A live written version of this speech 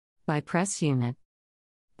By Press Unit.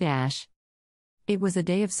 Dash. It was a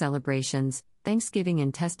day of celebrations, Thanksgiving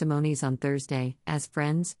and testimonies on Thursday, as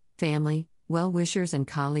friends, family, well-wishers and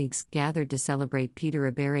colleagues gathered to celebrate Peter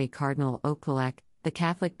Abere Cardinal Okpaleke, the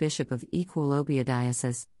Catholic Bishop of Equilobia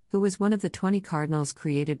Diocese, who was one of the 20 cardinals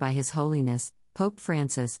created by His Holiness, Pope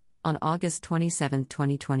Francis, on August 27,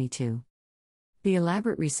 2022. The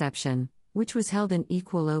elaborate reception, which was held in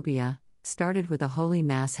Equilobia, started with a Holy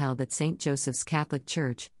Mass held at St. Joseph's Catholic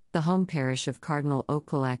Church, the home parish of Cardinal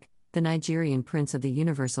Okpaleke, the Nigerian Prince of the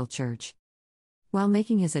Universal Church. While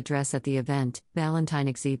making his address at the event, Valentine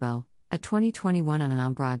Exebo, a 2021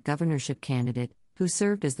 Anambra governorship candidate, who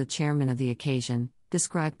served as the chairman of the occasion,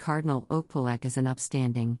 described Cardinal Okpaleke as an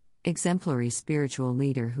upstanding, exemplary spiritual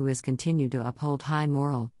leader who has continued to uphold high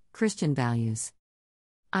moral, Christian values.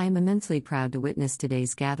 I am immensely proud to witness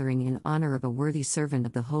today's gathering in honor of a worthy servant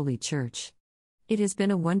of the Holy Church. It has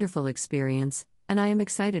been a wonderful experience, and I am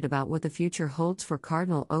excited about what the future holds for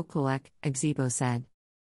Cardinal Okpaleke, Exebo said.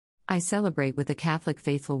 I celebrate with the Catholic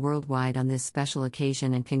faithful worldwide on this special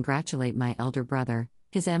occasion and congratulate my elder brother,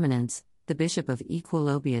 His Eminence, the Bishop of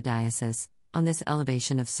Equilobia Diocese, on this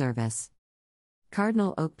elevation of service.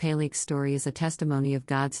 Cardinal Okpaleke's story is a testimony of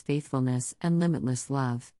God's faithfulness and limitless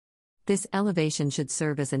love. This elevation should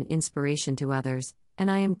serve as an inspiration to others,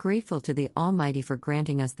 and I am grateful to the Almighty for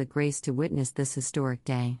granting us the grace to witness this historic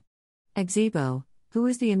day. Exebo, who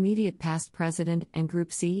is the immediate past president and group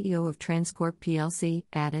CEO of Transcorp plc,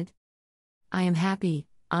 added, "I am happy,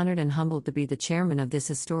 honored and humbled to be the chairman of this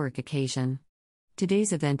historic occasion.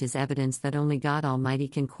 Today's event is evidence that only God Almighty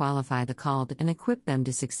can qualify the called and equip them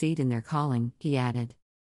to succeed in their calling," he added.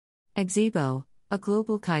 Exebo, a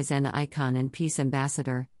global Kaizen icon and peace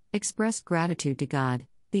ambassador, expressed gratitude to God,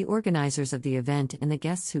 the organizers of the event and the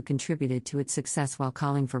guests who contributed to its success while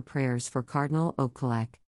calling for prayers for Cardinal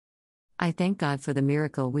Okpaleke. "I thank God for the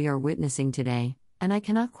miracle we are witnessing today, and I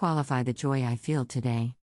cannot qualify the joy I feel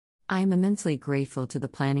today. I am immensely grateful to the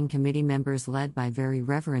planning committee members led by Very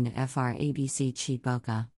Reverend Fr. ABC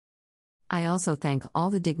Chiboka. I also thank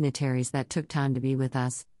all the dignitaries that took time to be with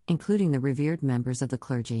us, including the revered members of the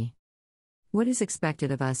clergy. What is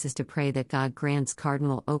expected of us is to pray that God grants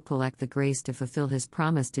Cardinal Okpaleke the grace to fulfill his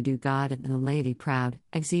promise to do God and the laity proud,"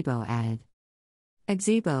 Exebo added.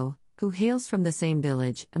 Exebo, who hails from the same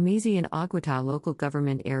village, Amizi and Aguata local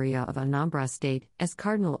government area of Anambra State, as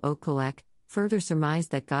Cardinal Okpaleke, further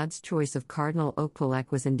surmised that God's choice of Cardinal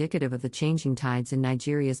Okpaleke was indicative of the changing tides in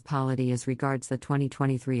Nigeria's polity as regards the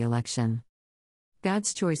 2023 election.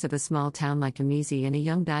 God's choice of a small town like Amizi and a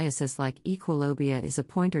young diocese like Equilobia is a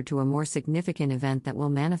pointer to a more significant event that will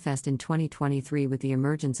manifest in 2023 with the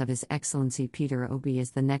emergence of His Excellency Peter Obi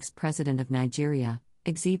as the next president of Nigeria,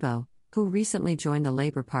 Exebo, who recently joined the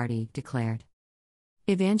Labour Party, declared.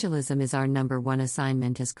 "Evangelism is our number one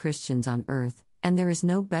assignment as Christians on earth, and there is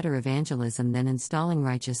no better evangelism than installing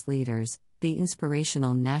righteous leaders," the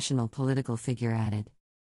inspirational national political figure added.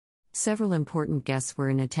 Several important guests were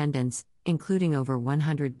in attendance, including over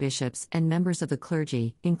 100 bishops and members of the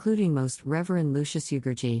clergy, including Most Reverend Lucius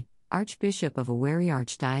Ugerji, Archbishop of Owerri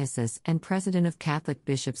Archdiocese and President of Catholic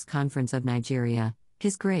Bishops' Conference of Nigeria,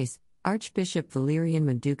 His Grace, Archbishop Valerian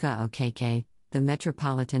Maduka Okeke, the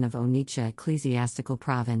Metropolitan of Onitsha Ecclesiastical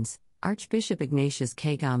Province, Archbishop Ignatius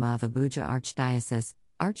Kagama of Abuja Archdiocese,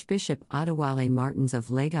 Archbishop Adewale Martins of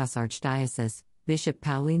Lagos Archdiocese, Bishop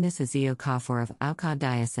Paulinus Ezio Kafor of Awka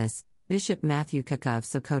Diocese, Bishop Matthew Kaka of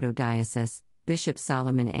Sokoto Diocese, Bishop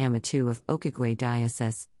Solomon Amatu of Okigwe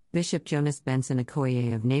Diocese, Bishop Jonas Benson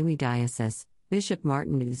Okoye of Newi Diocese, Bishop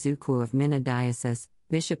Martin Uzuku of Minna Diocese,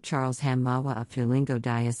 Bishop Charles Hamawa of Tulingo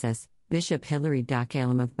Diocese, Bishop Hilary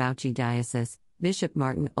Dakalem of Bauchi Diocese, Bishop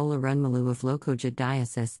Martin Olarunmalu of Lokoja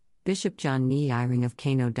Diocese, Bishop John Niyiring of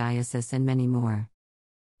Kano Diocese and many more.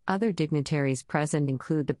 Other dignitaries present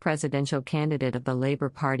include the presidential candidate of the Labour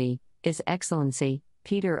Party, His Excellency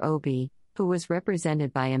Peter Obi, who was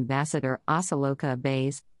represented by Ambassador Osaloka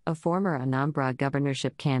Abays, a former Anambra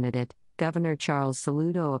governorship candidate, Governor Charles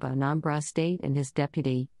Saludo of Anambra State and his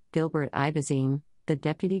deputy, Gilbert Ibazim, the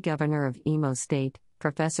Deputy Governor of Imo State,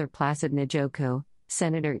 Professor Placid Njoku,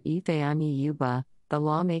 Senator Ifeanyi Yuba, the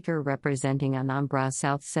lawmaker representing Anambra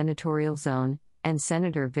South Senatorial Zone, and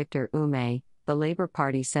Senator Victor Ume, the Labour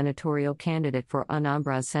Party senatorial candidate for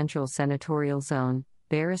Anambra Central Senatorial Zone,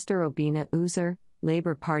 Barrister Obina Uzer,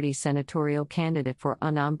 Labour Party senatorial candidate for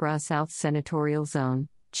Anambra South Senatorial Zone,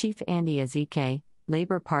 Chief Andy Ezike,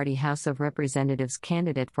 Labour Party House of Representatives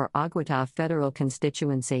candidate for Aguata Federal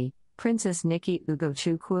Constituency, Princess Nikki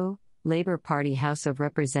Ugochukwu, Labour Party House of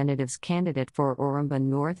Representatives candidate for Orumba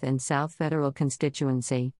North and South Federal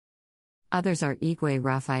Constituency. Others are Igwe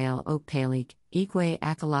Raphael Okpaleke, Ikwe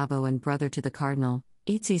Akalabo and brother to the Cardinal,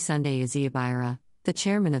 Itzi Sunday Iziabira, the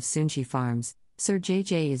chairman of Sunchi Farms, Sir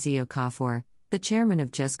J.J. Izio Kafor, the chairman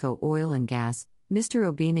of Jesco Oil and Gas, Mr.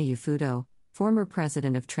 Obina Ufudo, former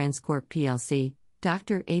president of Transcorp plc,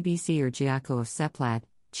 Dr. ABC Urgiako of Seplat,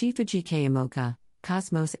 Chief Ajike Imoka,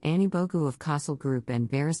 Cosmos Anibogu of Castle Group and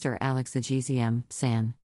Barrister Alex Agiziem,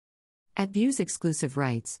 San. At Views Exclusive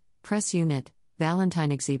Rights, Press Unit,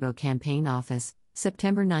 Valentine Exhibo Campaign Office,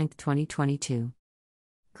 September 9, 2022.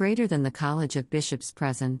 Greater than the College of Bishops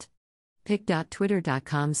present.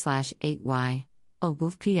 pic.twitter.com/8y.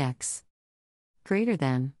 OBUFPX. Greater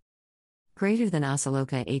than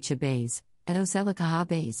Asaloka H. Abays, at Oselakaha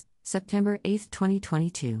Bays, September 8,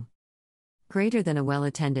 2022. Greater than a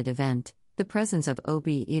well-attended event, the presence of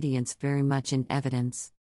obedience very much in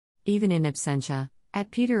evidence. Even in absentia,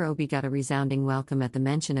 at Peter Obi got a resounding welcome at the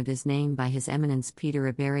mention of his name by His Eminence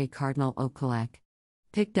Peter Iberi Cardinal Okpaleke.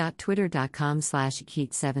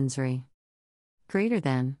 pic.twitter.com/keat7zri. Greater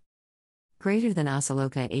than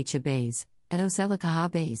Asaloka H. Abays, at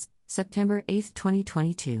Oselakaha Bays, September 8,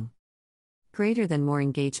 2022. Greater than more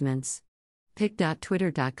engagements.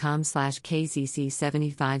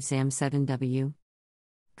 pic.twitter.com/kzc75zam7w.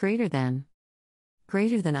 Greater than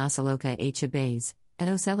Asaloka H. Abays, at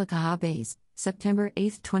Oselakaha Bays, September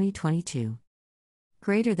 8, 2022.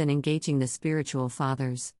 Greater than engaging the spiritual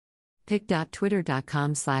fathers.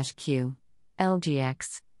 pic.twitter.com/q.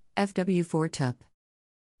 LGX. FW4tup.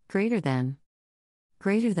 Greater than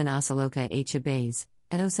Asaloka H. Abays,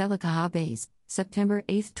 at Oselakaha Bays, September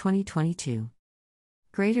 8, 2022.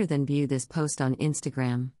 Greater than view this post on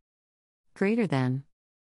Instagram. Greater than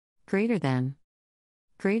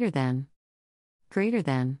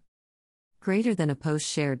a post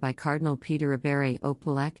shared by Cardinal Peter Iberi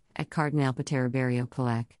Okpaleke at Cardinal Peter Iberi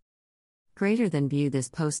Okpaleke. Greater than view this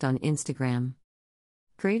post on Instagram.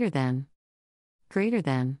 Greater than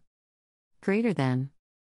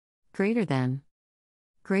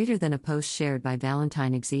a post shared by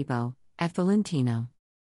Valentine Exhibo at Valentino.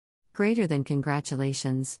 Greater than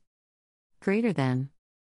congratulations. Greater than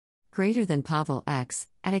Pavel X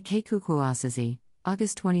at Akekukuasazi,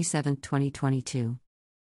 August 27, 2022.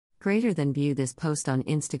 Greater than view this post on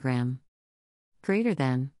Instagram. Greater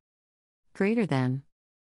than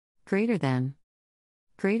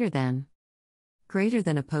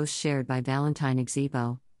a post shared by Valentine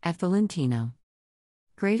Exhibo at Valentino.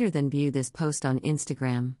 Greater than view this post on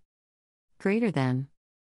Instagram. Greater than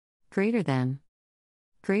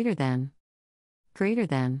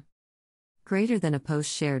a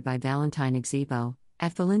post shared by Valentine Exhibo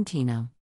at Valentino.